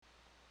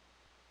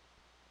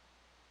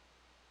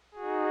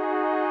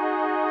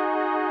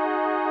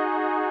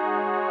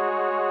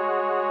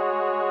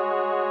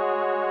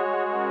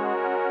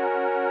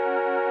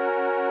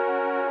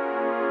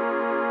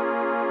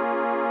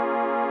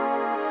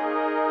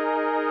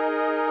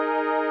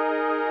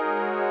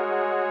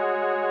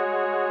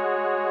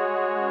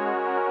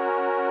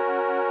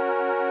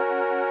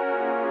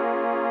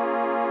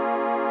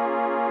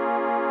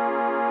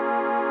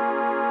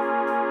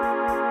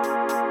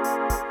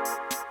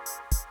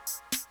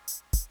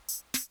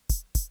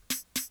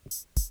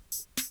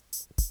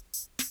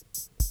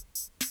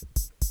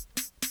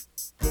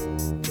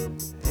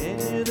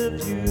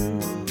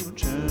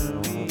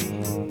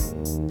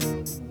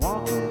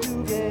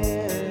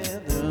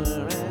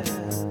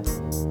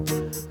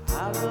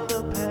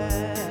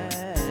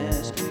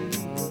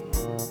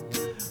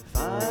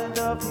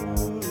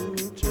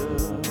future.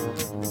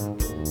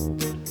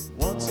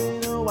 Once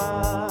in a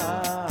while,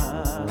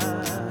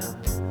 I'm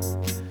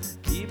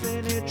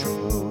keeping it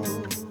true.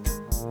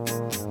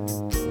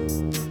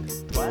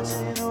 Twice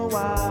in a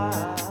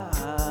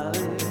while,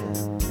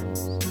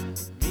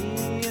 it's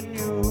me and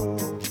you.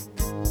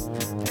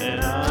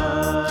 And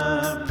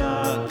I'm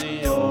not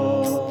the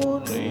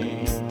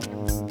only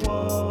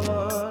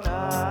one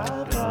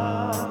I've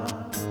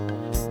got.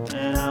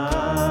 And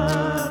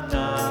I'm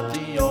not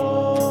the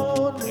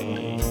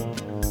only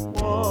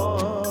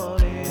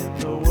one in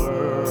the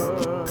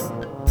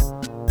world.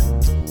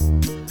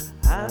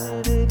 How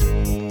did it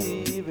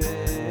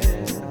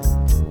even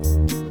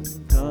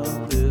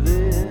come to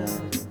this?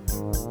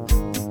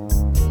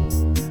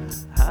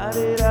 How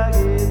did I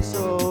get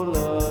so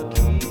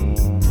lucky?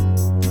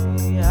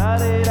 How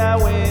did I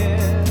win?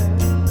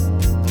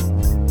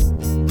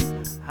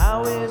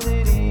 How is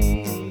it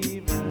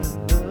even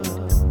the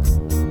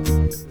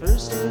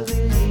first of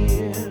the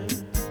year?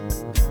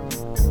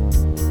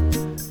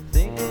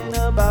 Thinking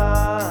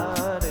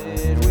about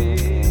it, we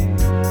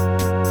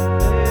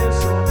live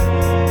so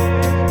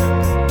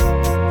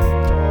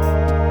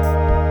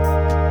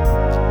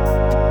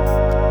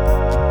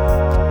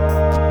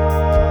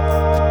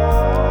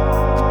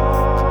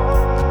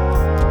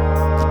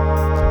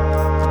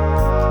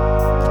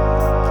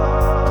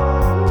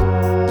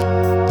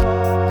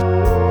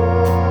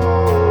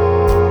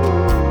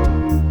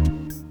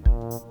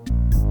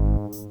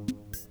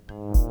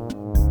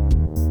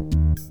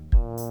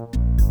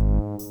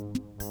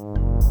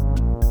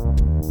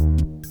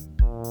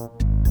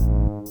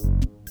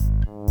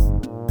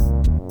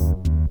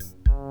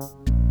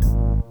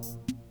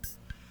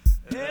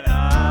and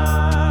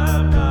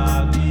I'm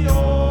not the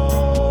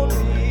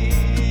only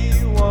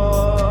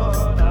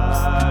one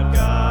I've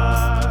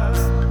got.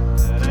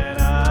 And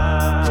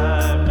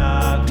I'm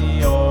not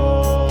the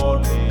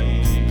only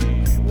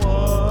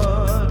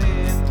one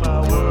in my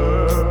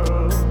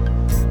world.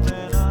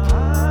 And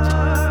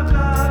I'm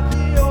not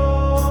the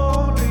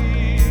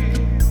only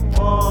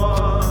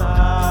one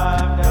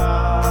I've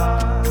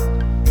got.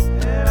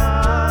 And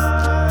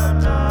I'm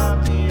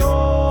not the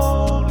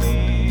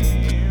only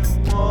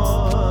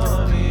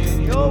one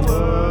in your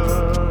world.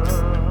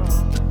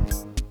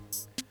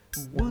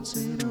 Once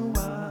in a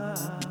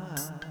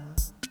while,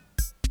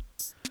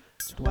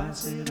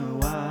 twice in a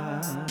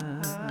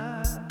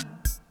while,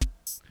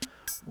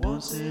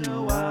 once in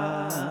a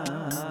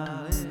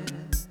while,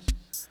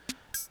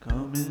 it's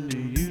coming to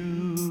you.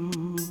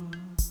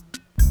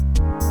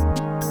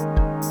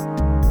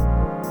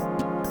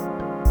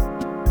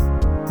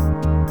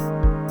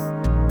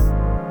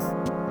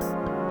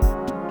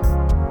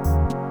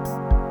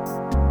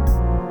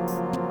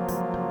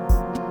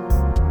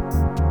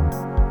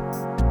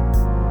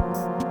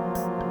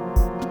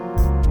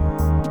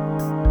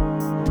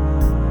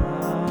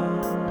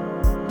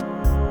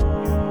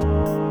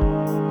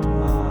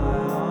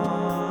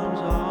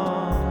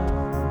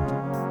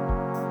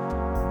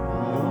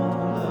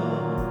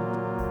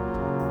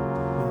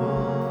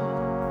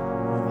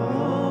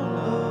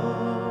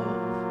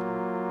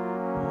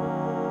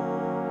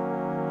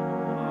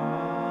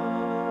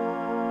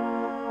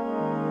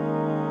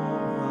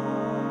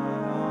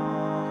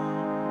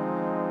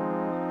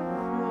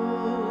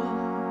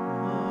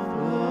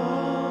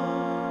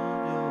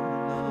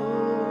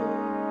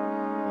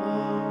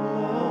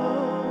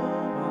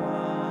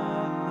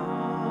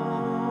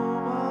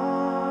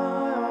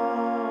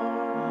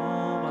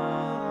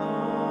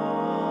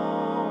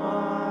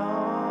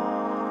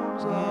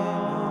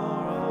 Yeah.